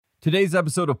Today's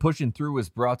episode of Pushing Through is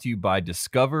brought to you by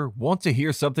Discover. Want to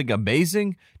hear something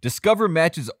amazing? Discover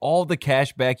matches all the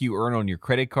cash back you earn on your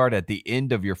credit card at the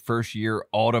end of your first year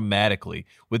automatically,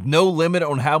 with no limit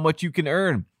on how much you can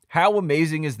earn. How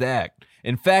amazing is that?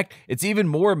 In fact, it's even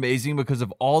more amazing because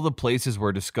of all the places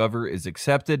where Discover is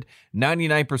accepted,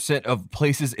 99% of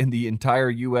places in the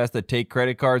entire U.S. that take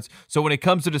credit cards. So when it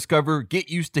comes to Discover, get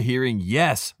used to hearing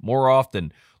yes more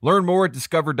often. Learn more at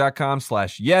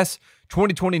discover.com/yes.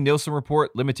 2020 Nielsen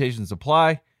Report, limitations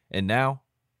apply. And now,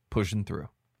 pushing through.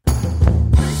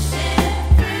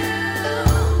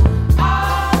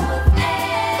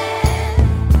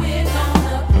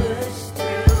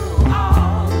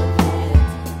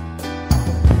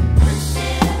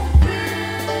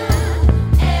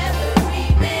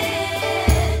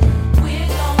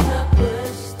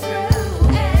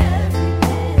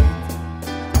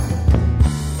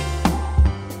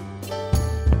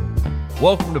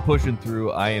 Welcome to Pushing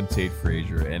Through. I am Tate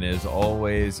Frazier, and as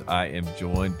always, I am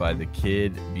joined by the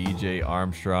kid, BJ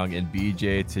Armstrong. And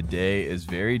BJ, today is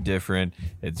very different.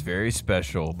 It's very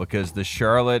special because the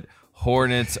Charlotte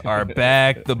Hornets are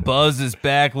back. The buzz is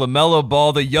back. LaMelo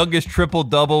Ball, the youngest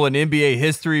triple-double in NBA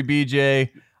history, BJ.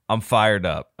 I'm fired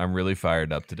up. I'm really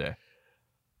fired up today.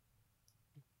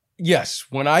 Yes,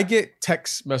 when I get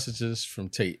text messages from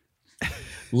Tate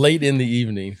late in the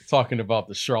evening talking about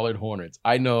the Charlotte Hornets,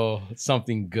 I know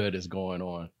something good is going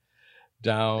on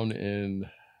down in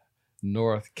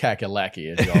North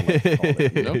Kakalaki, as y'all like to call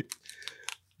it, you know?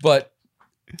 But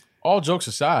all jokes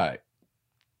aside,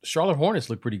 Charlotte Hornets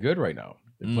look pretty good right now.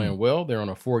 They're playing well. They're on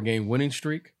a 4-game winning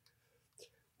streak.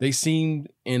 They seem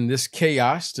in this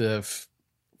chaos to have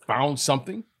found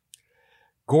something.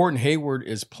 Gordon Hayward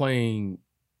is playing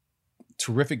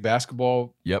terrific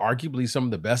basketball, arguably some of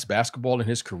the best basketball in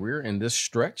his career in this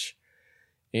stretch.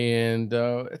 And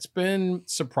it's been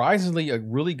surprisingly a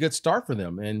really good start for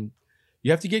them. And you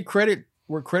have to get credit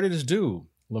where credit is due.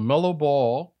 LaMelo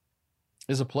Ball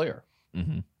is a player.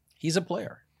 Mm-hmm. He's a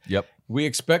player. Yep. We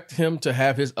expect him to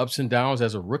have his ups and downs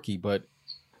as a rookie, but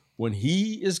when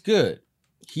he is good,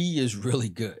 he is really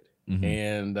good. Mm-hmm.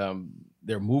 And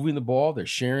they're moving the ball. They're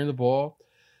sharing the ball.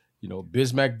 You know,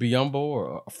 Bismack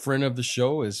Biyombo, a friend of the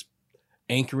show, is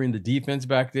anchoring the defense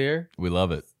back there. We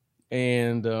love it.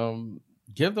 And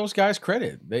give those guys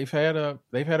credit. They've had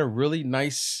a really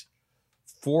nice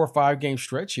 4 or 5 game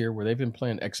stretch here where they've been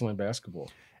playing excellent basketball.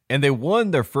 And they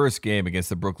won their first game against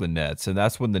the Brooklyn Nets. And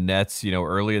that's when the Nets, you know,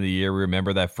 early in the year,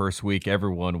 remember that first week,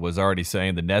 everyone was already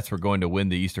saying the Nets were going to win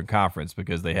the Eastern Conference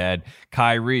because they had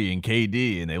Kyrie and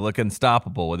KD and they look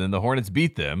unstoppable. And then the Hornets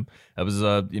beat them. That was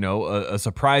a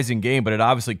surprising game, but it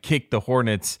obviously kicked the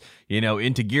Hornets,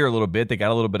 into gear a little bit. They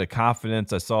got a little bit of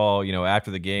confidence. I saw,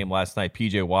 after the game last night,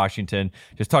 PJ Washington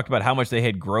just talked about how much they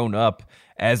had grown up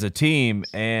as a team.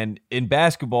 And in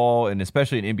basketball, and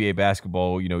especially in NBA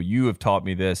basketball, you have taught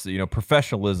me this,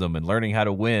 professionalism and learning how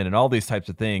to win and all these types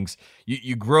of things,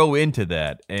 you grow into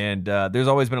that. And there's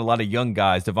always been a lot of young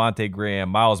guys, Devontae Graham,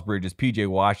 Miles Bridges, PJ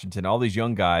Washington, all these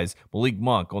young guys, Malik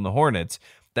Monk on the Hornets,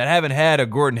 that haven't had a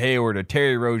Gordon Hayward, a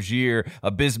Terry Rozier,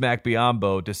 a Bismack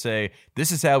Biyombo to say,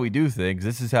 this is how we do things.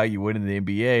 This is how you win in the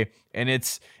NBA. And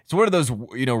it's one of those,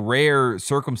 rare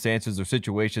circumstances or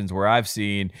situations where I've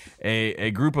seen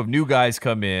a group of new guys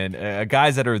come in,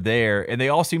 guys that are there, and they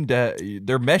all seem they're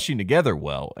meshing together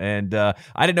well. And I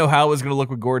didn't know how it was going to look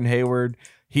with Gordon Hayward.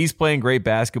 He's playing great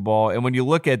basketball. And when you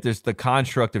look at the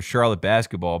construct of Charlotte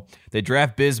basketball, they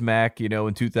draft Bismack,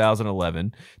 in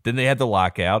 2011. Then they had the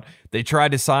lockout. They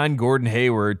tried to sign Gordon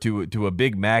Hayward to a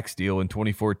big max deal in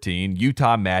 2014.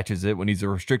 Utah matches it when he's a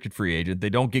restricted free agent. They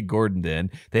don't get Gordon then.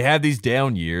 They have these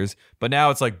down years. But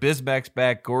now it's like Bismack's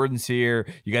back, Gordon's here.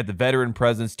 You got the veteran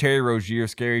presence. Terry Rozier,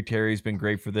 Scary Terry's been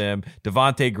great for them.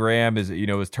 Devontae Graham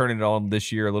is turning it on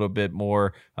this year a little bit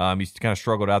more. He's kind of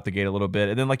struggled out the gate a little bit.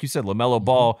 And then, like you said, LaMelo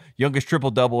Ball, youngest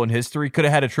triple-double in history. Could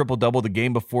have had a triple-double the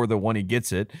game before the one he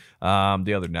gets it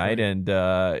the other night. And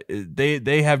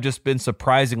they have just been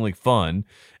surprisingly fun.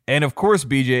 And, of course,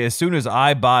 BJ, as soon as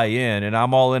I buy in and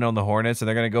I'm all in on the Hornets and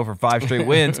they're going to go for 5 straight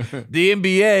wins, the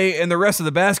NBA and the rest of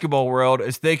the basketball world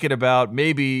is thinking about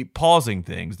maybe pausing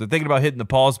things. They're thinking about hitting the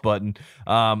pause button.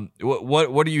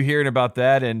 What are you hearing about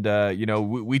that? And,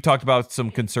 we talked about some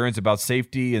concerns about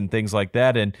safety and things like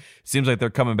that, and it seems like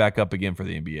they're coming back up again for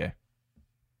the NBA.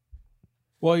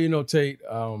 Well, Tate,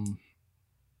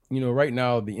 right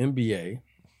now the NBA,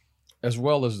 as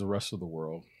well as the rest of the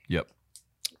world,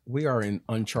 we are in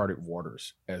uncharted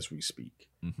waters as we speak.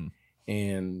 Mm-hmm.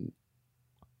 And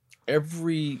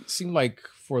seemed like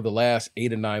for the last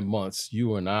 8 or 9 months,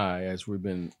 you and I, as we've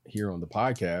been here on the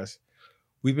podcast,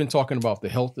 we've been talking about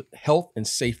the health and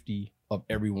safety of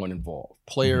everyone involved,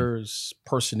 players,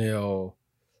 personnel,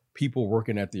 people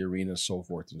working at the arena, so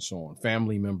forth and so on,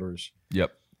 family members.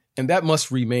 Yep. And that must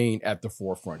remain at the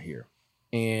forefront here.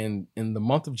 And in the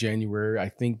month of January, I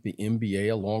think the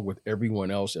NBA, along with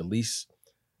everyone else, at least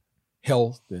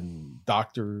health and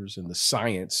doctors and the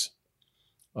science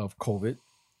of COVID,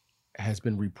 has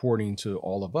been reporting to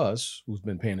all of us who's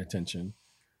been paying attention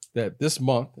that this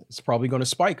month is probably going to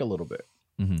spike a little bit.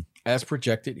 Mm-hmm. As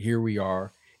projected, here we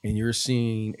are, and you're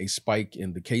seeing a spike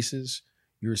in the cases.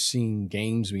 You're seeing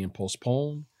games being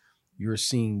postponed. You're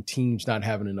seeing teams not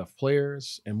having enough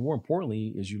players. And more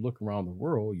importantly, as you look around the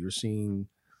world, you're seeing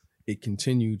it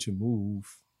continue to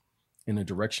move in a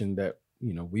direction that,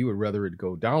 you know, we would rather it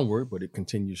go downward, but it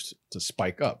continues to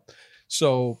spike up.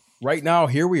 So right now,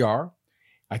 here we are.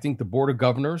 I think the Board of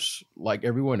Governors, like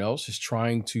everyone else, is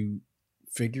trying to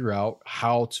figure out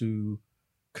how to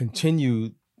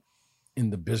continue in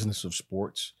the business of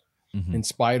sports in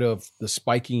spite of the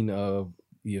spiking of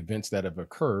the events that have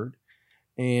occurred.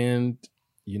 And,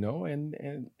 you know,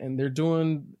 and they're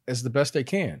doing as the best they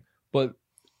can. But,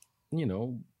 you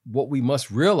know, what we must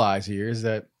realize here is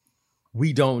that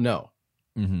we don't know.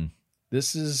 Mm-hmm.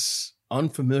 This is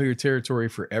unfamiliar territory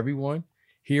for everyone.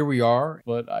 Here we are,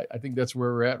 but I think that's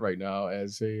where we're at right now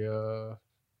as a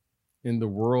in the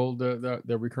world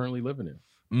that we're currently living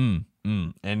in.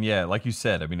 And yeah, like you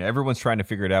said, I mean, everyone's trying to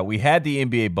figure it out. We had the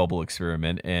NBA bubble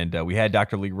experiment, and we had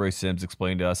Dr. Leroy Sims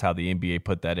explain to us how the NBA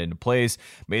put that into place,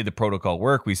 made the protocol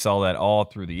work. We saw that all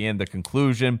through the end, the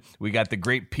conclusion. We got the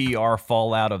great PR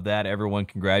fallout of that, everyone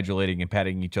congratulating and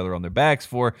patting each other on their backs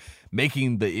for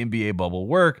making the NBA bubble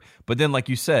work. But then, like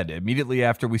you said, immediately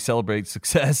after we celebrate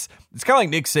success, it's kind of like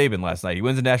Nick Saban last night. He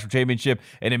wins the national championship,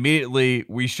 and immediately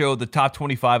we show the top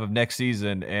 25 of next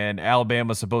season, and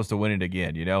Alabama's supposed to win it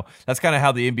again. You know, that's kind of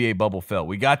how the NBA bubble felt.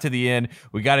 We got to the end,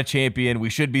 we got a champion. We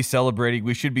should be celebrating.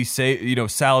 We should be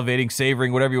salivating,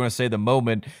 savoring, whatever you want to say, the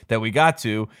moment that we got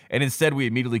to. And instead, we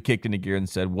immediately kicked into gear and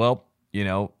said, well, you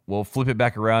know, we'll flip it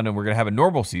back around and we're going to have a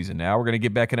normal season now. We're going to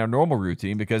get back in our normal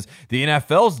routine because the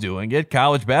NFL's doing it.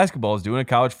 College basketball is doing it.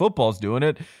 College football is doing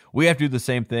it. We have to do the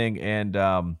same thing. And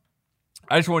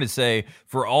I just want to say,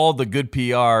 for all the good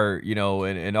PR, you know,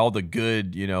 and all the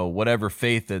good, you know, whatever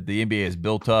faith that the NBA has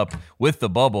built up with the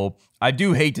bubble, I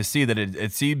do hate to see that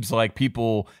it seems like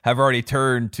people have already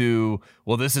turned to,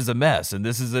 well, this is a mess and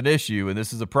this is an issue and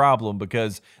this is a problem,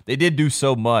 because they did do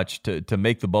so much to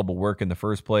make the bubble work in the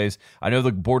first place. I know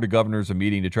the Board of Governors are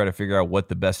meeting to try to figure out what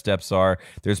the best steps are.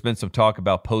 There's been some talk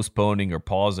about postponing or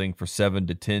pausing for 7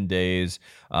 to 10 days,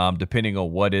 depending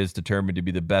on what is determined to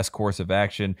be the best course of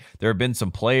action. There have been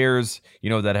some players, you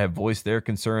know, that have voiced their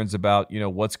concerns about, you know,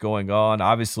 what's going on.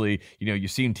 Obviously, you know, you've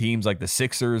seen teams like the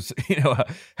Sixers, you know,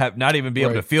 have not even be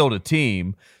able to field a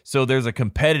team. So there's a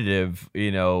competitive,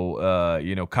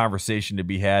 conversation to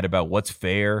be had about what's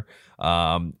fair.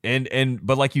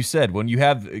 But like you said, when you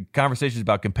have conversations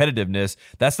about competitiveness,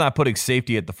 that's not putting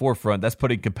safety at the forefront. That's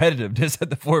putting competitiveness at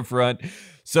the forefront.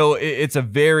 So it's a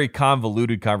very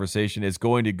convoluted conversation. It's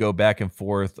going to go back and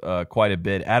forth quite a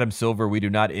bit. Adam Silver, we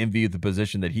do not envy the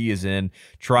position that he is in,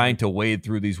 trying to wade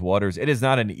through these waters. It is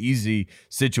not an easy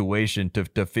situation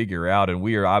to figure out, and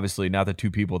we are obviously not the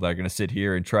two people that are going to sit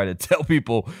here and try to tell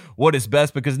people what is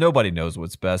best, because nobody knows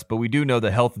what's best. But we do know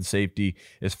that health and safety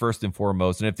is first and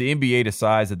foremost. And if the NBA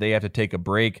decides that they have to take a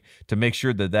break to make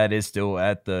sure that that is still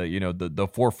at the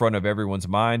forefront of everyone's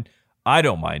mind, I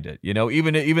don't mind it. You know,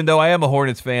 even though I am a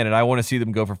Hornets fan and I want to see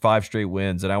them go for 5 straight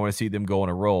wins and I want to see them go on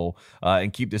a roll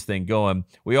and keep this thing going,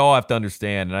 we all have to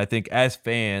understand. And I think as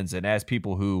fans and as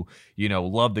people who, you know,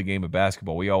 love the game of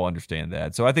basketball, we all understand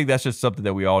that. So I think that's just something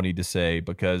that we all need to say,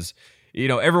 because, you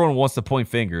know, everyone wants to point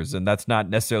fingers, and that's not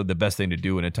necessarily the best thing to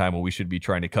do in a time when we should be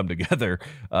trying to come together,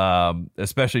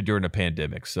 especially during a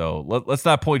pandemic. So let's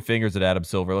not point fingers at Adam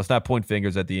Silver. Let's not point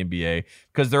fingers at the NBA,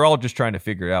 because they're all just trying to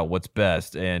figure out what's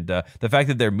best. And the fact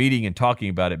that they're meeting and talking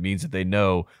about it means that they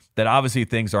know that obviously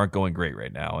things aren't going great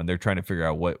right now, and they're trying to figure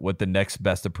out what the next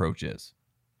best approach is.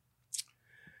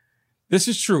 This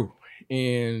is true.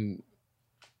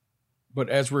 But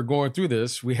as we're going through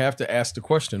this, we have to ask the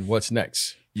question, what's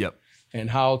next? Yep.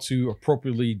 And how to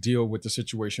appropriately deal with the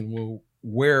situation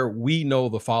where we know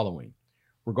the following.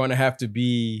 We're going to have to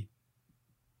be,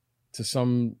 to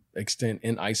some extent,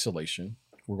 in isolation.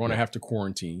 We're going to have to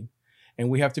quarantine, and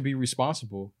we have to be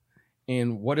responsible.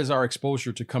 And what is our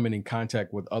exposure to coming in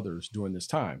contact with others during this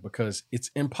time? Because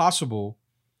it's impossible,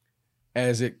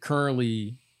 as it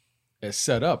currently is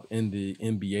set up in the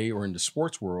NBA or in the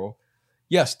sports world.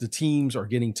 Yes, the teams are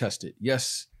getting tested.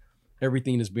 Yes,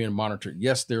 everything is being monitored.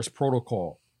 Yes, there's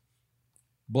protocol.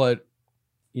 But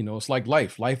it's like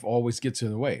life. Life always gets in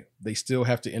the way. They still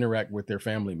have to interact with their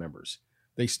family members.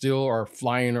 They still are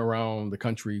flying around the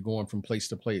country, going from place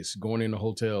to place, going into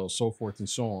hotels, so forth and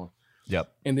so on.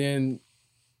 Yep. And then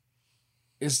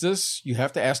you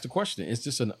have to ask the question, is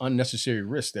this an unnecessary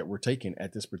risk that we're taking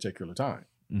at this particular time?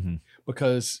 Mm-hmm.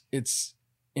 Because it's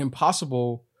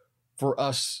impossible for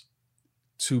us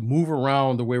to move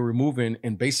around the way we're moving.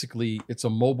 And basically it's a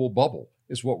mobile bubble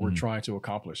is what we're trying to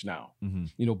accomplish now.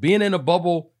 Mm-hmm. Being in a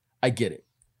bubble, I get it.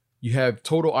 You have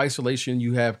total isolation.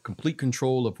 You have complete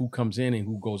control of who comes in and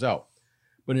who goes out.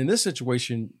 But in this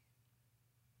situation,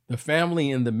 the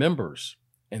family and the members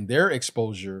and their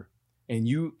exposure and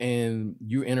you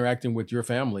interacting with your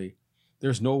family,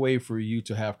 there's no way for you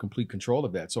to have complete control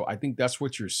of that. So I think that's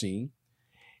what you're seeing.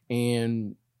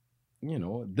 And,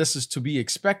 this is to be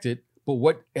expected.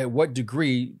 But at what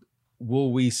degree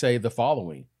will we say the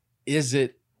following? Is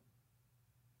it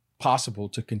possible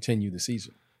to continue the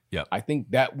season? Yeah. I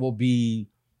think that will be,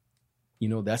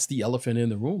 that's the elephant in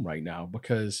the room right now,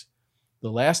 because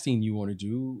the last thing you want to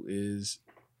do is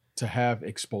to have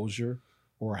exposure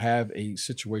or have a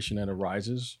situation that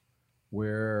arises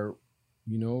where,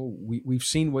 we've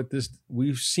seen what this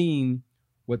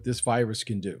virus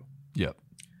can do. Yep.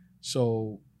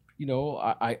 So,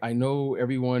 I know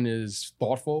everyone is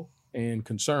thoughtful and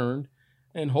concerned,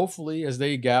 and hopefully as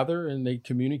they gather and they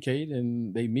communicate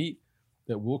and they meet,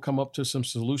 that we'll come up to some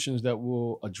solutions that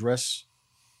will address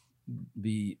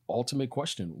the ultimate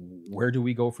question: where do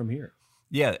we go from here?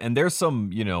 Yeah, and there's some,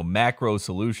 macro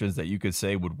solutions that you could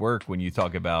say would work when you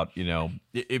talk about,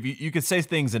 if you could say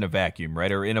things in a vacuum,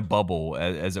 right, or in a bubble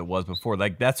as it was before.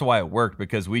 Like, that's why it worked,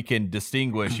 because we can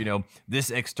distinguish,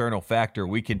 this external factor.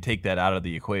 We can take that out of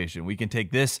the equation. We can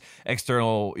take this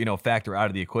external, factor out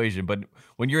of the equation. But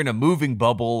when you're in a moving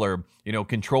bubble or,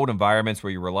 controlled environments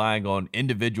where you're relying on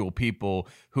individual people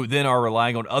who then are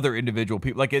relying on other individual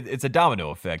people, like it's a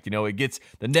domino effect.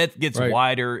 The net gets Right.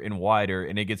 wider and wider,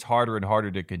 and it gets harder and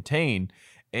harder to contain.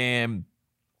 And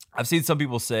I've seen some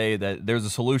people say that there's a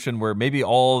solution where maybe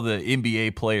all the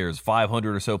NBA players,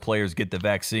 500 or so players, get the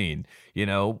vaccine.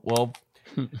 Well,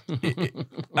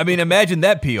 imagine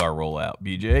that PR rollout,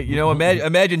 BJ.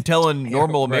 Imagine telling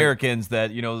normal right. Americans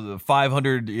that the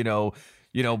 500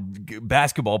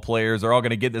 basketball players are all going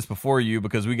to get this before you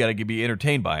because we got to be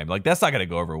entertained by them. Like, that's not going to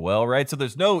go over well, right? So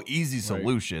there's no easy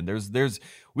solution. Right.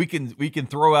 We can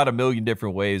throw out a million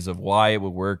different ways of why it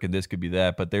would work, and this could be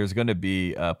that, but there's going to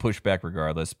be pushback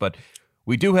regardless. But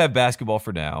we do have basketball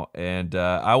for now, and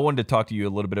I wanted to talk to you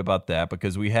a little bit about that,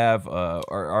 because we have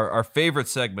our favorite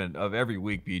segment of every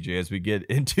week, BJ, as we get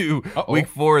into week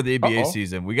 4 of the NBA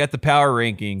season. We got the power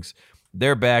rankings.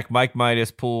 They're back. Mike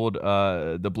Midas pulled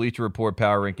the Bleacher Report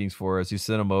power rankings for us. He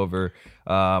sent them over.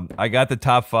 I got the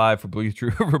top 5 for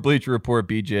Bleacher Report.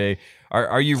 BJ,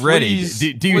 are you ready?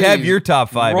 Do you have your top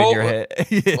 5 in your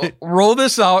head? Roll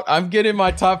this out. I'm getting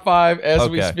my top 5 as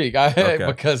we speak.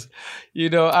 Because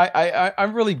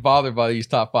I'm really bothered by these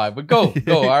top 5. But go.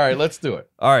 All right, let's do it.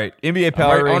 All right, NBA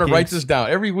power rankings. I want to write this down.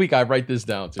 Every week I write this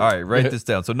down too. All right, write this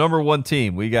down. So number 1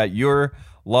 team, we got your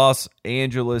Los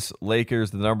Angeles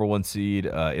Lakers, the number 1 seed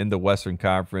in the Western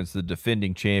Conference, the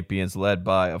defending champions, led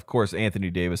by, of course, Anthony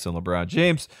Davis and LeBron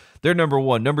James. They're number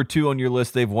 1. Number 2 on your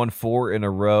list, they've won 4 in a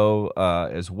row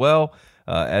as well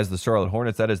as the Charlotte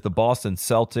Hornets. That is the Boston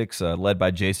Celtics, led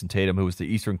by Jason Tatum, who was the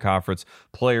Eastern Conference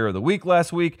Player of the Week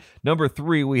last week. Number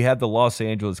 3, we had the Los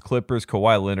Angeles Clippers.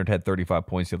 Kawhi Leonard had 35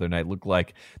 points the other night. Looked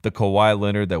like the Kawhi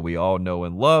Leonard that we all know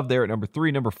and love there at number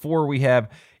 3. Number 4, we have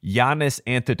Giannis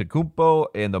Antetokounmpo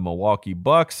and the Milwaukee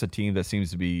Bucks, a team that seems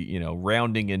to be,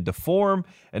 rounding into form.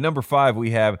 And number 5,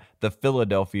 we have the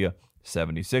Philadelphia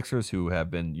 76ers, who have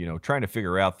been, trying to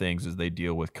figure out things as they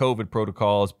deal with COVID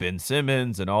protocols, Ben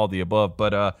Simmons, and all the above.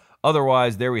 But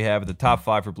otherwise, there we have it, the top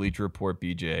 5 for Bleacher Report,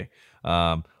 BJ.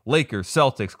 Lakers,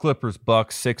 Celtics, Clippers,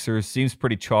 Bucks, Sixers. Seems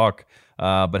pretty chalk.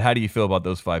 But how do you feel about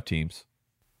those 5 teams?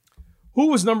 Who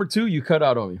was number 2? You cut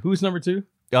out on me. Who's number 2?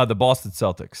 The Boston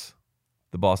Celtics.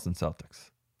 The Boston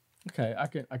Celtics. Okay, I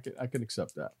can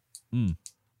accept that.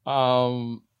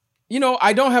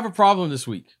 I don't have a problem this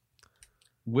week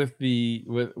with the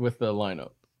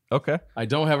lineup. Okay. I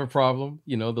don't have a problem.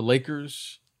 The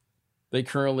Lakers, they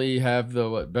currently have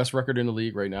the best record in the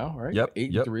league right now, right? Yep.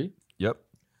 8-3. Yep.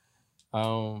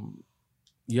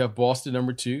 You have Boston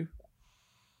number 2.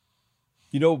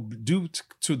 Due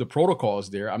to the protocols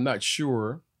there, I'm not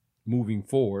sure moving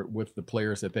forward with the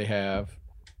players that they have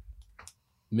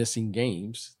missing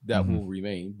games that will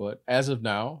remain. But as of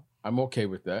now, I'm okay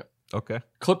with that. Okay.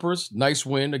 Clippers, nice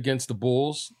win against the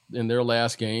Bulls in their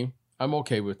last game. I'm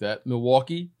okay with that.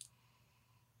 Milwaukee,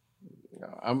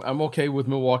 I'm okay with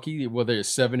Milwaukee, whether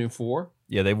it's 7-4.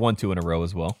 Yeah, they've won 2 in a row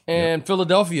as well. And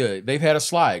Philadelphia, they've had a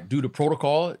slide due to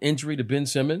protocol injury to Ben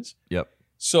Simmons. Yep.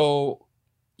 So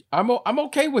I'm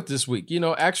okay with this week.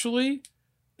 Actually,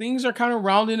 things are kind of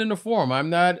rounding into form. I'm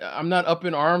not up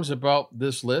in arms about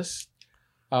this list.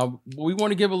 We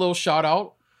want to give a little shout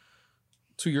out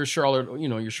to your Charlotte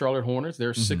Hornets.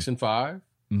 They're 6-5.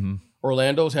 Mm-hmm.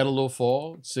 Orlando's had a little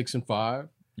fall, 6-5.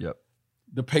 Yep.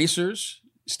 The Pacers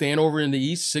staying over in the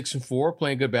East, 6-4,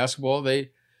 playing good basketball. They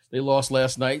lost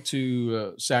last night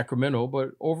to Sacramento,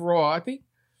 but overall, I think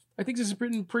this is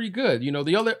pretty good.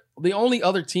 The only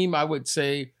other team I would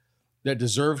say that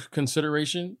deserves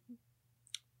consideration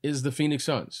is the Phoenix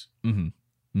Suns.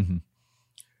 Mm-hmm. Mm-hmm.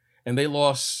 And they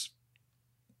lost.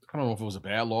 I don't know if it was a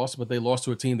bad loss, but they lost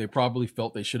to a team they probably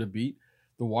felt they should have beat,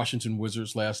 the Washington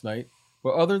Wizards last night.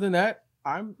 But other than that,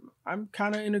 I'm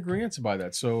kind of in agreement by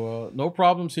that. So no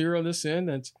problems here on this end.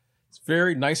 It's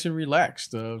very nice and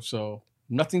relaxed. So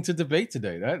nothing to debate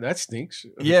today. That stinks.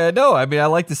 Yeah, no, I mean, I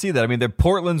like to see that. I mean,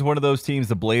 Portland's one of those teams.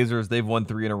 The Blazers, they've won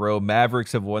 3 in a row.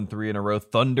 Mavericks have won 3 in a row.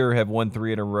 Thunder have won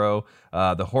 3 in a row.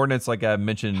 The Hornets, like I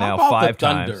mentioned, How now about 5 the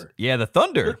times. Thunder? Yeah, the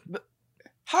Thunder.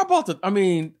 How about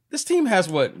this team has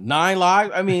 9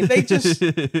 lives? I mean, they just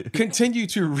continue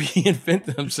to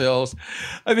reinvent themselves.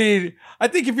 I mean, I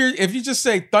think if you just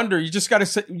say Thunder, you just got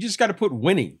to put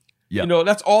winning. Yep.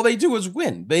 That's all they do is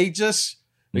win. They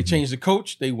change the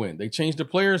coach, they win. They change the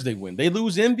players, they win. They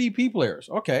lose MVP players.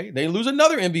 Okay, they lose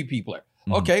another MVP player.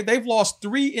 Okay, they've lost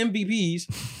 3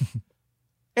 MVPs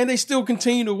and they still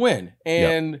continue to win.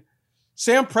 And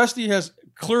Sam Presti has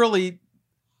clearly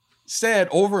said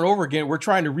over and over again, we're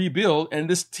trying to rebuild, and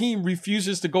this team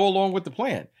refuses to go along with the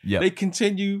plan. They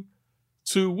continue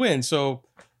to win. So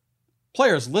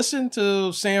players, listen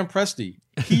to Sam Presti.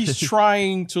 He's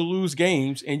trying to lose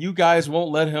games, and you guys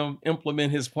won't let him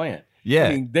implement his plan. Yeah. I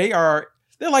mean, they're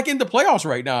like in the playoffs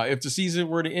right now if the season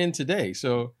were to end today.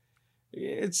 So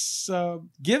it's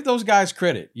give those guys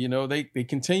credit. They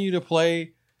continue to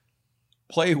play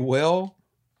well,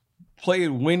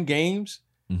 win games,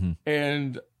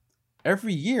 and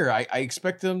every year I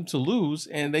expect them to lose,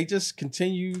 and they just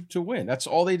continue to win. That's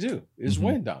all they do is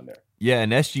win down there. Yeah,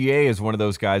 and SGA is one of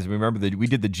those guys. Remember that we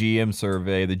did the GM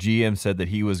survey. The GM said that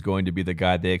he was going to be the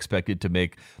guy they expected to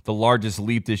make the largest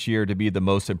leap this year to be the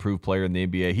most improved player in the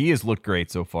NBA. He has looked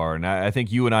great so far, and I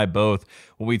think you and I both,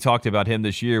 when we talked about him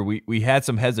this year, we had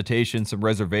some hesitation, some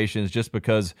reservations, just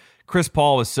because Chris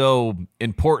Paul is so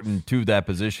important to that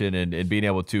position and being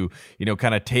able to,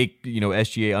 kind of take,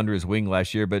 SGA under his wing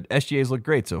last year. But SGA's looked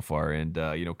great so far. And,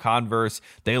 Converse,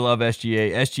 they love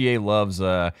SGA. SGA loves,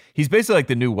 he's basically like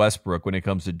the new Westbrook when it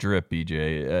comes to drip,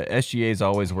 BJ. SGA is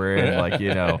always wearing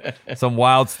some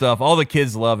wild stuff. All the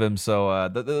kids love him. So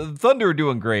the Thunder are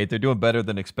doing great. They're doing better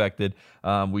than expected.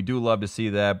 We do love to see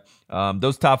that.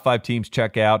 Those top 5 teams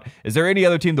check out. Is there any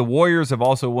other team? The Warriors have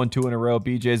also won 2 in a row.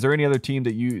 BJ, is there any other team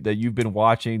that you've been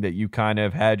watching that you kind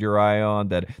of had your eye on?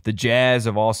 That the Jazz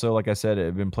have also, like I said,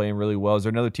 have been playing really well. Is there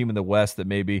another team in the West that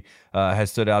maybe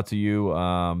has stood out to you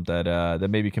that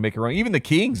maybe can make a run? Even the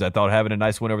Kings, I thought having a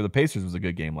nice win over the Pacers was a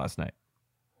good game last night.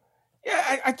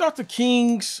 Yeah, I thought the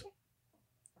Kings.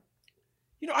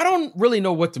 I don't really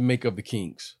know what to make of the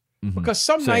Kings because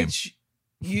some nights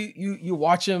you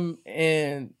watch them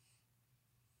and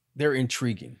they're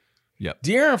intriguing. Yep.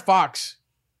 De'Aaron Fox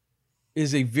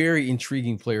is a very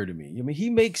intriguing player to me. I mean, he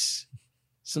makes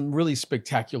some really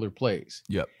spectacular plays.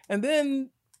 Yep. And then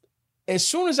as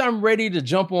soon as I'm ready to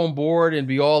jump on board and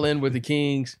be all in with the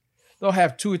Kings, they'll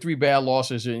have 2 or 3 bad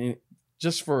losses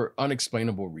just for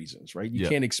unexplainable reasons, right? You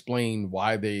can't explain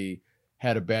why they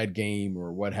had a bad game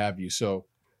or what have you. So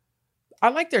I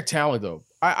like their talent, though.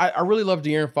 I really love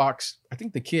De'Aaron Fox. I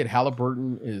think the kid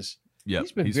Halliburton he's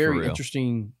been very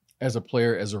interesting as a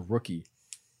player, as a rookie.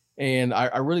 And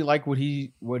I really like what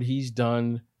he's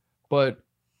done. But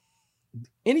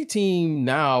any team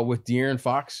now with De'Aaron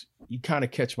Fox, you kind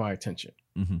of catch my attention.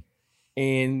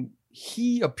 And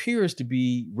he appears to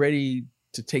be ready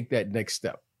to take that next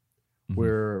step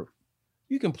where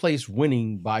you can place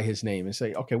winning by his name and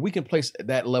say, okay, we can place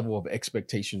that level of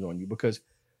expectation on you because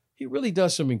he really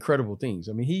does some incredible things.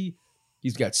 I mean,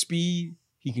 he's got speed.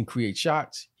 He can create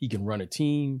shots. He can run a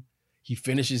team. He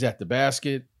finishes at the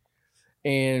basket.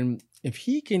 And if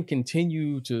he can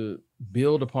continue to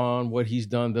build upon what he's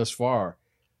done thus far,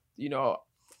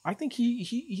 I think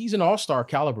he's an all-star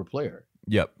caliber player.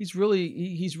 Yep. He's really,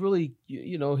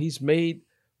 he's made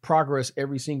progress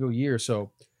every single year.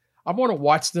 So I want to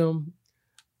watch them.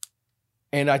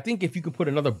 And I think if you could put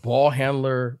another ball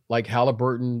handler like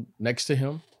Halliburton next to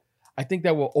him, I think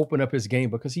that will open up his game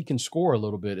because he can score a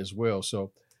little bit as well.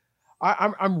 So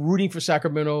I'm rooting for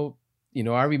Sacramento. You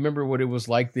know, I remember what it was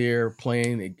like there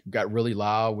playing. It got really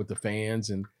loud with the fans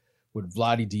and with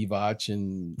Vlade Divac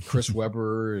and Chris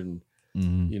Webber and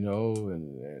you know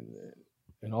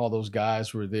and all those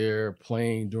guys were there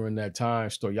playing during that time.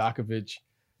 Stojakovic.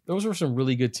 Those were some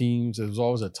really good teams. It was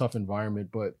always a tough environment,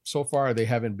 but so far they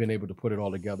haven't been able to put it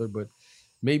all together. But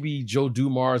maybe Joe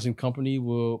Dumars and company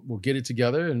will get it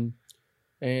together, and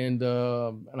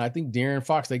I think De'Aaron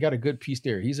Fox, they got a good piece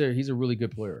there. He's a really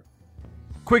good player.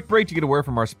 Quick break to get away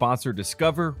from our sponsor,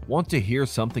 Discover. Want to hear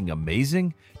something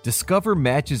amazing? Discover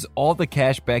matches all the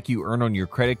cash back you earn on your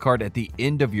credit card at the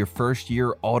end of your first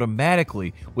year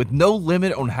automatically, with no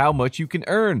limit on how much you can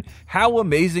earn. How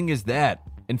amazing is that?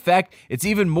 In fact, it's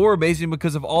even more amazing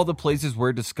because of all the places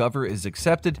where Discover is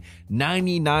accepted.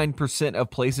 99% of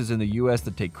places in the U.S.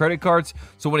 that take credit cards.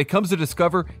 So when it comes to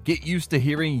Discover, get used to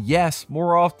hearing yes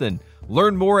more often.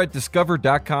 Learn more at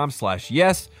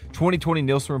discover.com/yes. 2020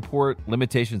 Nielsen Report.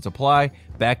 Limitations apply.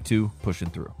 Back to pushing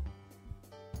through.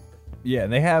 Yeah,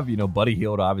 and they have, Buddy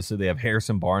Hield, obviously. They have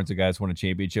Harrison Barnes, a guy who's won a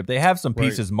championship. They have some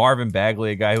pieces. Right. Marvin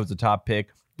Bagley, a guy who was a top pick.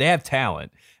 They have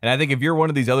talent. And I think if you're one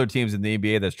of these other teams in the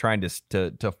NBA that's trying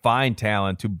to find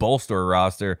talent to bolster a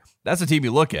roster, that's a team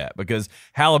you look at, because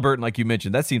Halliburton, like you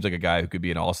mentioned, that seems like a guy who could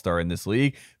be an all-star in this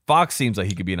league. Fox seems like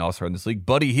he could be an all-star in this league.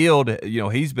 Buddy Hield,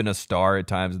 he's been a star at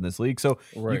times in this league. So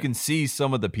You can see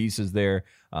some of the pieces there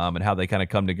and how they kind of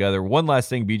come together. One last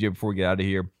thing, BJ, before we get out of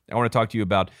here, I want to talk to you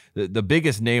about the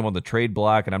biggest name on the trade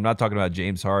block, and I'm not talking about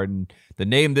James Harden. The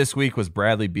name this week was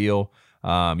Bradley Beal.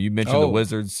 You mentioned the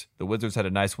Wizards. The Wizards had a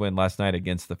nice win last night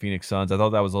against the Phoenix Suns. I thought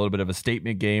that was a little bit of a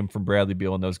statement game from Bradley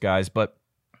Beal and those guys. But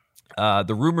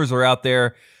the rumors are out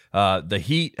there. The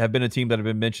Heat have been a team that have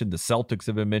been mentioned. The Celtics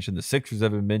have been mentioned. The Sixers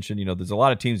have been mentioned. There's a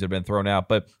lot of teams that have been thrown out.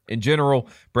 But in general,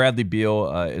 Bradley Beal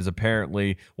is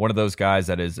apparently one of those guys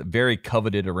that is very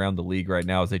coveted around the league right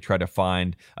now as they try to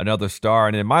find another star.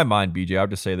 And in my mind, BJ, I'll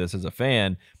just say this as a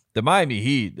fan, the Miami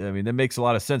Heat, I mean, that makes a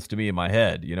lot of sense to me in my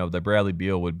head. That Bradley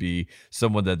Beal would be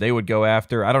someone that they would go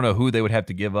after. I don't know who they would have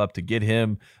to give up to get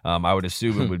him. I would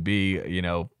assume it would be,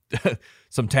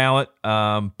 some talent.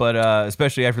 But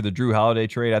especially after the Drew Holiday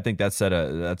trade, I think that set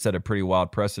a pretty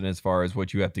wild precedent as far as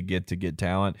what you have to get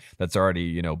talent. That's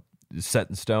already, set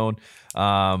in stone.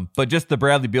 But just the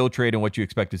Bradley Beal trade and what you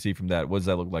expect to see from that. What does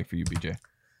that look like for you, BJ?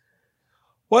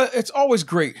 Well, it's always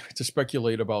great to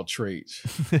speculate about trades.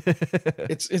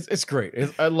 It's great.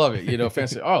 I love it.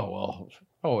 Fans say, oh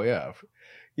yeah,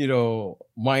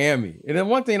 Miami. And then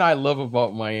one thing I love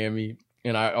about Miami,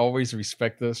 and I always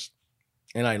respect this,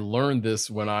 and I learned this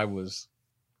when I was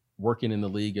working in the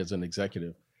league as an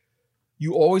executive.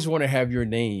 You always want to have your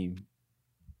name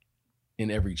in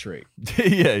every trade.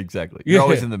 Yeah, exactly. You're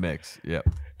always in the mix. Yeah.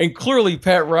 And clearly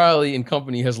Pat Riley and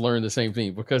company has learned the same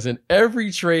thing, because in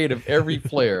every trade of every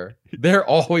player, they're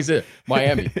always in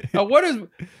Miami.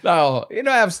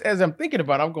 As I'm thinking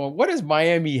about it, I'm going, what does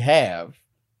Miami have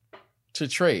to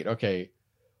trade? Okay.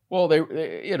 Well, they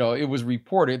it was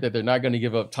reported that they're not going to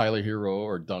give up Tyler Hero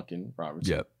or Duncan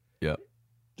Robinson. Yep.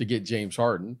 To get James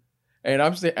Harden. And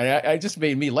I just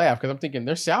made me laugh, because I'm thinking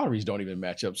their salaries don't even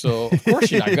match up. So of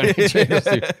course you're not going to trade those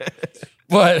two.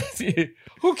 But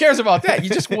who cares about that? You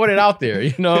just want it out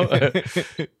there,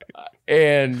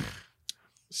 And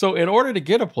so in order to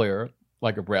get a player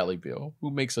like a Bradley Beal, who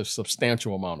makes a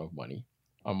substantial amount of money,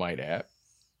 I might add,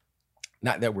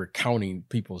 not that we're counting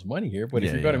people's money here, but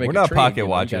if you're going to make a trade, we're not pocket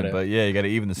watching, but you got to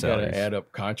even the salaries. You got to add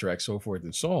up contracts, so forth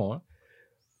and so on.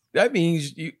 That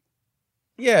means you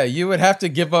would have to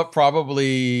give up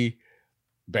probably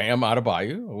Bam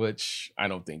Adebayo, which I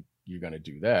don't think you're going to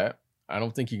do that. I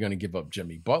don't think you're going to give up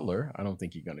Jimmy Butler. I don't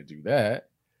think you're going to do that.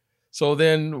 So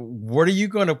then what are you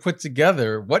going to put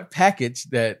together? What package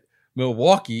that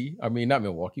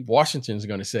Washington's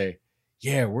going to say,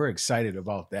 yeah, we're excited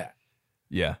about that.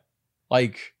 Yeah.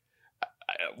 Like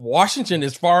Washington,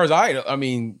 as far as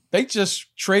they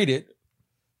just traded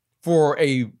for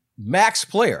a max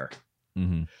player.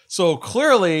 Mm-hmm. So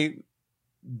clearly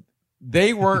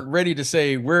they weren't ready to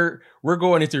say we're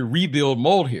going into rebuild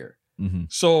mode here. Mm-hmm.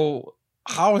 So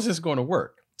how is this going to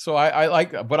work? So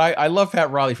I love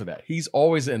Pat Riley for that. He's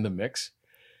always in the mix.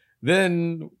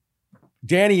 Then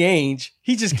Danny Ainge,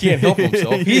 he just can't help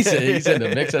himself. He's in the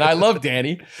mix, and I love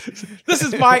Danny. This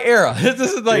is my era.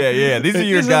 This is like These are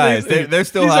your guys. They're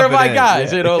still. These are my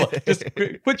guys. Yeah. Just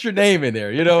put your name in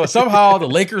there. Somehow the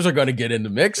Lakers are going to get in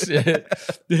the mix, and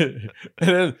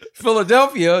then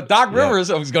Philadelphia, Doc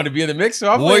Rivers is going to be in the mix.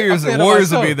 So Warriors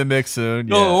will be in the mix soon.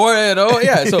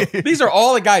 Yeah. So these are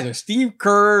all the guys: Steve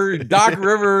Kerr, Doc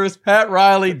Rivers, Pat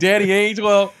Riley, Danny Ainge.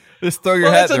 Well, Just throw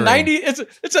your hat it's in a the ring. 90.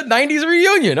 It's a 90s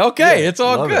reunion. Okay, Yeah, it's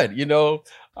all love good, you know.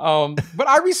 But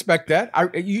I respect that.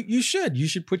 You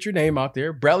should put your name out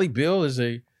there. Bradley Beal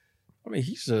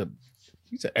he's an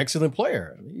excellent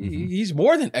player. He's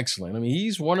more than excellent. I mean,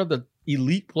 he's one of the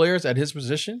elite players at his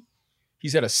position.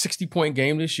 He's had a 60-point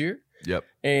game this year. Yep.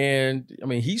 And I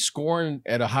mean, he's scoring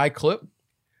at a high clip.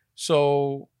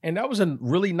 So, and that was a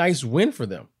really nice win for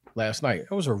them last night.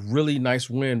 That was a really nice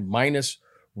win, minus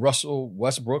Russell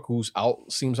Westbrook, who's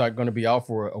out, seems like going to be out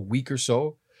for a week or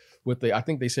so with I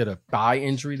think they said a thigh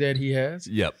injury that he has.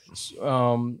 Yep.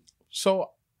 So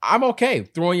I'm okay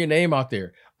throwing your name out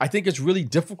there. I think it's really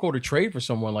difficult to trade for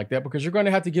someone like that because you're going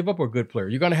to have to give up a good player.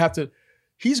 You're going to have to,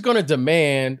 he's going to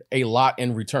demand a lot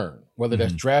in return, whether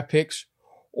that's draft picks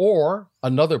or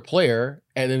another player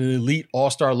at an elite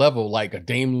all-star level like a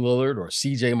Dame Lillard or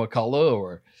CJ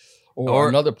McCullough or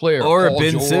another player. Or Paul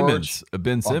Ben George, Simmons.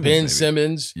 Ben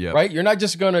Simmons, Yep. right? You're not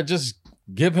just going to just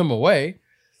give him away.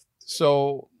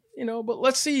 So, you know, but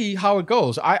let's see how it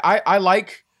goes. I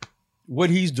like what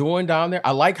he's doing down there.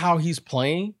 I like how he's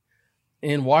playing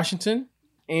in Washington.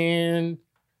 And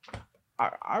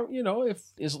I you know, if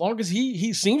as long as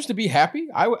he seems to be happy,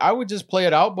 I would just play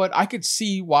it out. But I could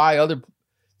see why other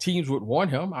teams would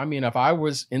want him. I mean, if I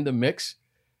was in the mix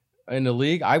in the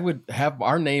league, I would have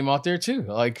our name out there too.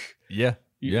 Like, yeah.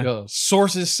 You know,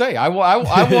 sources say I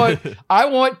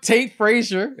want Tate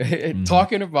Frazier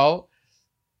talking about,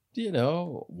 you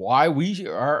know, why we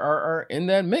are in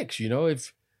that mix. You know,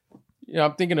 if you know,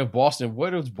 I'm thinking of Boston.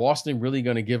 What is Boston really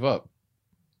going to give up?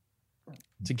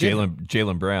 To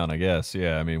Jaylen Brown, I guess.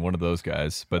 Yeah, I mean, one of those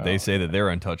guys. But they say that they're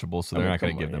untouchable, so they're not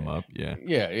going to give them up. Yeah.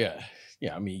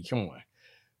 I mean, come on.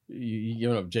 You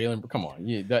know, Jaylen. Come on.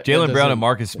 Jaylen Brown and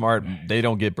Marcus Smart. They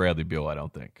don't get Bradley Beal, I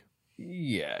don't think.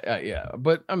 Yeah.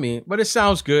 But I mean, but it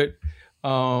sounds good.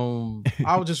 I'll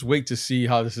just wait to see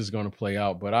how this is going to play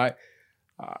out. But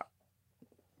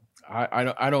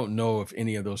I don't know if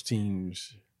any of those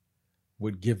teams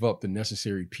would give up the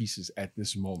necessary pieces at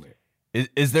this moment.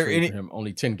 Is there any him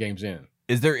only 10 games in?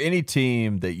 Is there any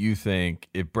team that you think,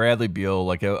 if Bradley Beal,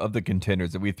 like of the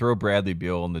contenders, if we throw Bradley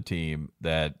Beal on the team,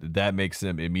 that makes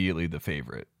them immediately the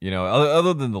favorite? You know,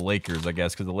 other than the Lakers, I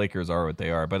guess, because the Lakers are what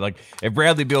they are. But like, if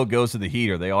Bradley Beal goes to the Heat,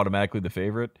 are they automatically the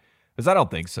favorite? Because I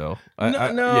don't think so. I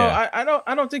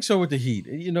don't think so with the Heat.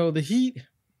 You know, the Heat.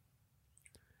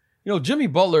 You know, Jimmy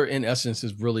Butler in essence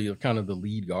is really kind of the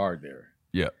lead guard there.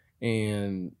 Yeah,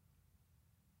 and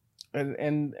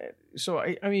so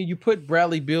I mean, you put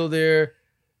Bradley Beal there.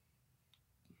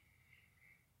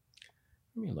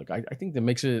 I mean, look, I think that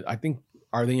makes it. I think,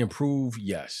 are they improved?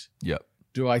 Yes. Yep.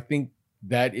 Do I think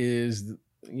that is,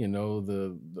 you know,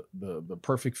 the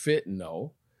perfect fit?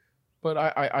 No. But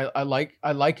I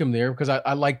like him there because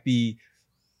I like the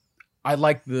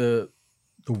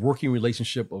working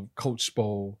relationship of Coach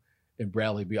Spo and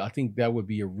Bradley Beal. I think that would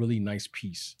be a really nice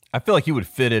piece. I feel like he would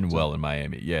fit in well in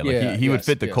Miami. Yeah, like he would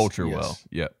fit the culture well.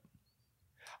 Yep.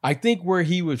 I think where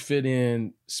he would fit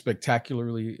in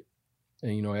spectacularly,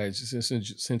 and you know,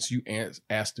 since you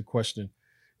asked the question,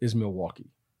 is Milwaukee.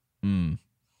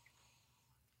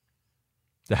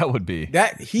 That would be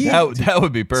that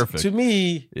would be perfect to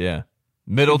me. Yeah,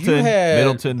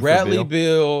 Middleton, Bradley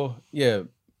Beal. Yeah.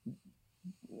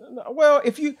 Well, I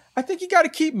think you got to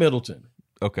keep Middleton.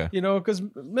 Okay. You know, because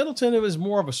Middleton was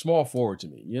more of a small forward to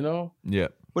me. You know. Yeah.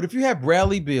 But if you have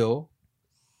Bradley Beal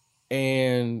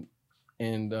and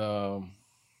Drew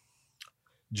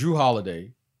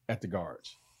Holiday at the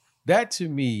guards, that to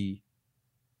me,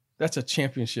 that's a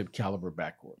championship caliber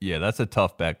backcourt. Yeah, that's a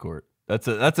tough backcourt. That's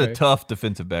a tough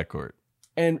defensive backcourt.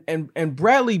 And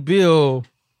Bradley Beal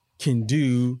can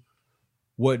do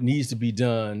what needs to be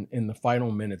done in the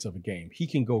final minutes of a game. He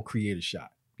can go create a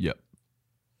shot. Yep.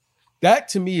 That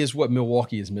to me is what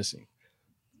Milwaukee is missing.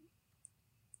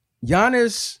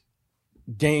 Giannis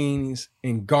gains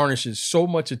and garnishes so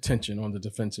much attention on the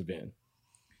defensive end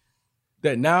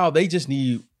that now they just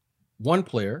need one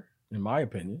player, in my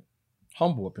opinion,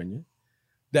 humble opinion,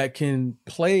 that can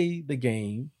play the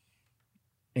game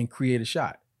and create a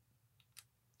shot.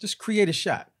 Just create a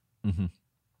shot. Mm-hmm.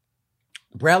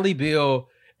 Bradley Beal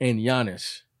and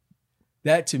Giannis,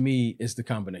 that to me is the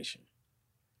combination.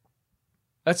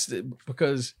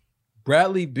 Because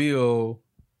Bradley Beal,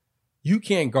 you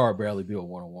can't guard Bradley Beal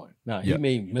one-on-one. Now, he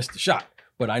may miss the shot,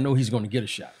 but I know he's going to get a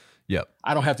shot. Yep.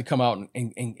 I don't have to come out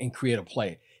and create a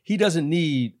play. He doesn't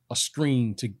need a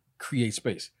screen to create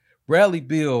space. Bradley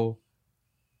Beal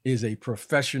is a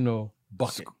professional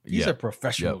bucket. He's a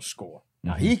professional scorer.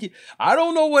 Now, I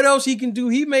don't know what else he can do.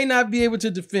 He may not be able to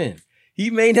defend. He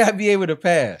may not be able to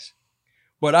pass.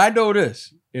 But I know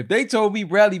this. If they told me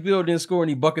Bradley Beal didn't score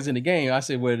any buckets in the game, I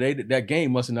said, well, that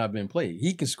game must have not been played.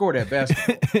 He can score that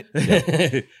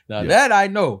basketball. Now, that I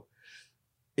know.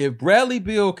 If Bradley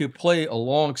Beal could play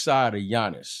alongside of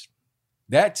Giannis,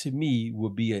 that to me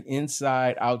would be an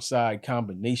inside-outside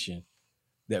combination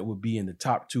that would be in the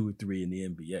top 2 or 3 in the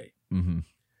NBA,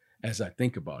 as I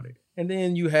think about it. And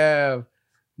then you have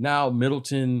now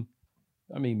Middleton.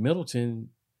 Middleton,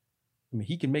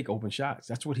 he can make open shots.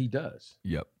 That's what he does.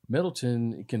 Yep.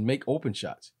 Middleton can make open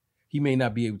shots. He may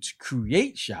not be able to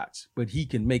create shots, but he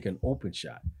can make an open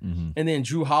shot. And then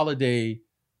Jrue Holiday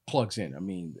plugs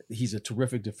in. He's a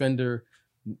terrific defender.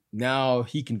 Now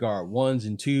he can guard 1s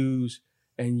and 2s.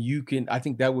 And I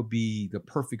think that would be the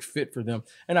perfect fit for them.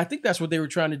 And I think that's what they were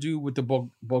trying to do with the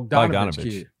Bogdanovich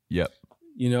kid. Yep.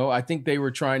 I think they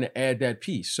were trying to add that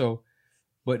piece. So,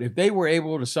 but if they were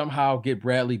able to somehow get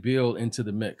Bradley Beal into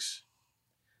the mix,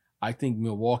 I think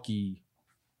Milwaukee,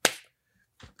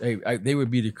 they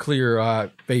would be the clear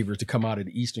favorite to come out of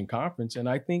the Eastern Conference. And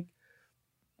I think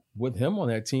with him on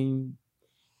that team,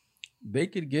 they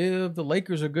could give the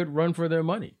Lakers a good run for their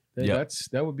money. That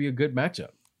would be a good matchup.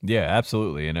 Yeah,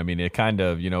 absolutely. And it kind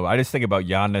of, I just think about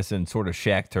Giannis in sort of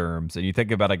Shaq terms, and you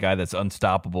think about a guy that's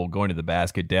unstoppable going to the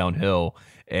basket downhill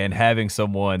and having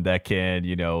someone that can,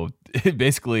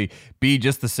 basically be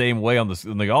just the same way on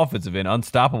the offensive end,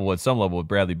 unstoppable at some level with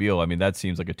Bradley Beal. That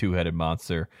seems like a two-headed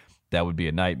monster. That would be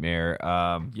a nightmare.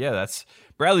 That's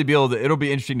Bradley Beal. It'll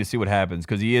be interesting to see what happens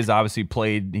because he has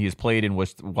played in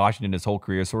Washington his whole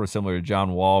career, sort of similar to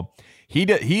John Wall. He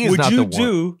is not the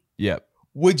one. Yep.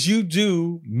 Would you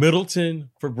do Middleton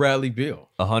for Bradley Beal?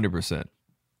 100%.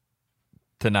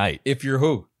 Tonight. If you're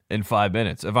who? In 5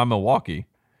 minutes. If I'm Milwaukee.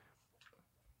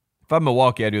 I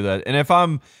do that. And if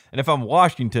I'm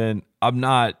Washington, I'm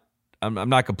not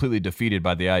completely defeated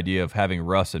by the idea of having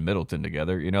Russ and Middleton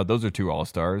together. Those are 2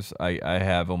 all-stars I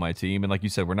have on my team. And like you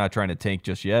said, we're not trying to tank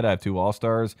just yet. I have 2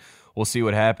 all-stars. We'll see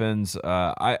what happens.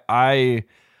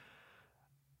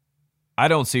 I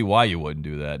don't see why you wouldn't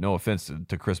do that. No offense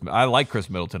to Chris. I like Chris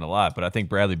Middleton a lot, but I think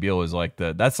Bradley Beal is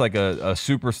that's like a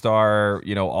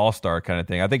superstar, all-star kind of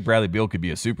thing. I think Bradley Beal could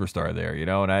be a superstar there,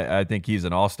 and I think he's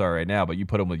an all-star right now, but you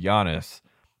put him with Giannis,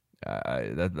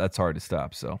 that's hard to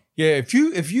stop. So yeah, if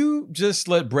you just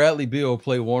let Bradley Beal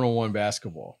play one-on-one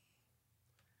basketball,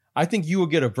 I think you will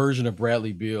get a version of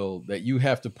Bradley Beal that you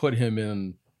have to put him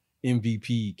in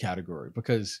MVP category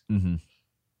because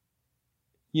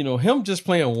him just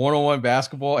playing one-on-one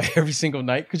basketball every single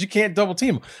night because you can't double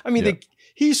team him.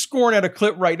 He's scoring at a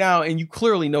clip right now, and you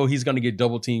clearly know he's going to get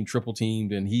double teamed, triple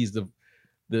teamed, and he's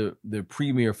the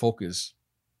premier focus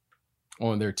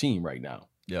on their team right now.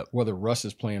 Yep. Whether Russ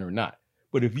is playing or not.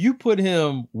 But if you put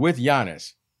him with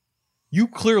Giannis, you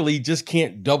clearly just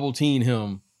can't double team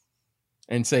him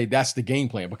and say that's the game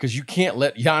plan because you can't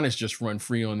let Giannis just run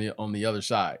free on the other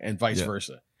side and vice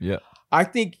versa. Yeah. I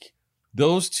think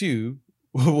those two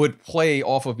would play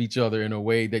off of each other in a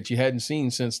way that you hadn't seen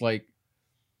since like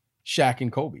Shaq and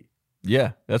Kobe.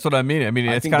 Yeah, that's what I mean.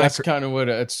 I think that's kind of what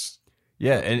it's.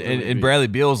 Yeah, and Bradley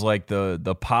Beal's like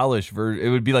the polished version. It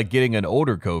would be like getting an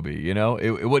older Kobe,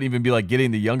 It wouldn't even be like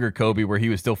getting the younger Kobe where he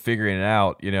was still figuring it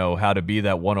out, how to be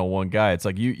that one-on-one guy. It's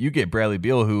like you get Bradley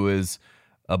Beal who is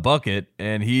a bucket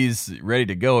and he's ready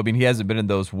to go. He hasn't been in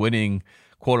those winning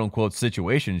quote-unquote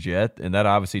situations yet, and that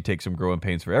obviously takes some growing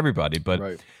pains for everybody. But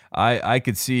right. I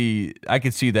could see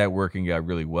that working out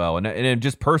really well. And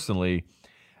just personally,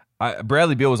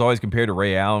 Bradley Beal was always compared to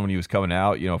Ray Allen when he was coming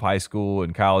out, of high school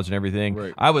and college and everything.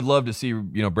 Right. I would love to see,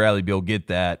 Bradley Beal get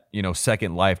that,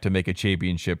 second life to make a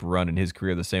championship run in his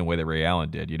career the same way that Ray Allen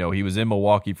did. He was in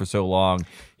Milwaukee for so long.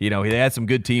 He had some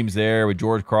good teams there with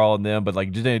George Karl and them, but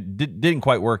just didn't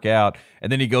quite work out.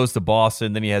 And then he goes to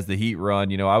Boston, then he has the Heat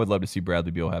run. I would love to see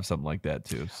Bradley Beal have something like that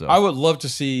too. So I would love to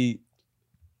see,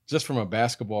 just from a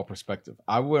basketball perspective,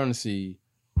 I want to see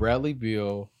Bradley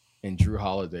Beal and Jrue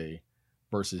Holiday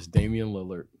versus Damian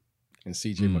Lillard and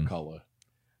CJ McCullough.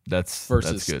 That's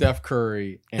versus good. Steph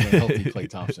Curry and a healthy Klay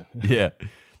Thompson. Yeah.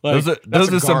 Those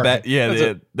are some bad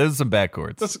those are some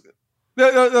backcourts.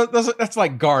 That's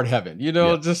like guard heaven.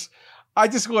 I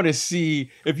just want to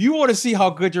see, if you want to see how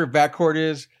good your backcourt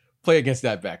is, play against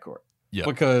that backcourt. Yeah.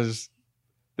 Because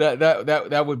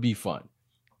that would be fun.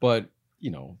 But,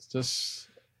 just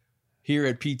here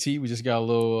at PT, we just got a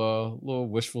little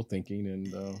wishful thinking,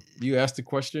 and you asked the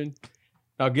question.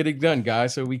 Now get it done,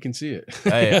 guys, so we can see it.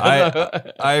 Hey,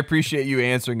 I appreciate you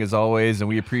answering as always, and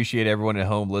we appreciate everyone at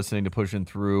home listening to Pushing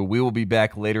Through. We will be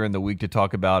back later in the week to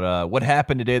talk about what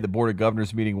happened today at the Board of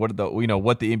Governors meeting, what the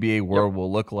NBA world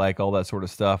will look like, all that sort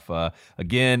of stuff.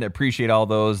 Again, appreciate all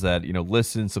those that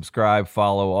listen, subscribe,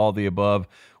 follow, all the above.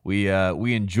 We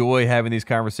enjoy having these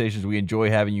conversations. We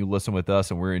enjoy having you listen with us,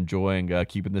 and we're enjoying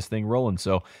keeping this thing rolling.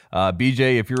 So,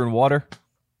 BJ, if you're in water,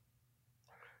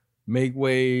 make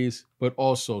waves, but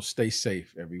also stay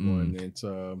safe, everyone. It's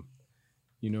we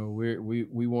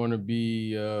want to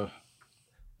be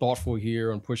thoughtful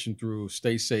here on Pushing Through.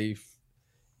 Stay safe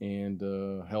and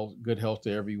good health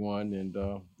to everyone, and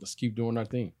let's keep doing our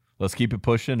thing. Let's keep it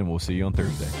pushing, and we'll see you on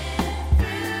Thursday.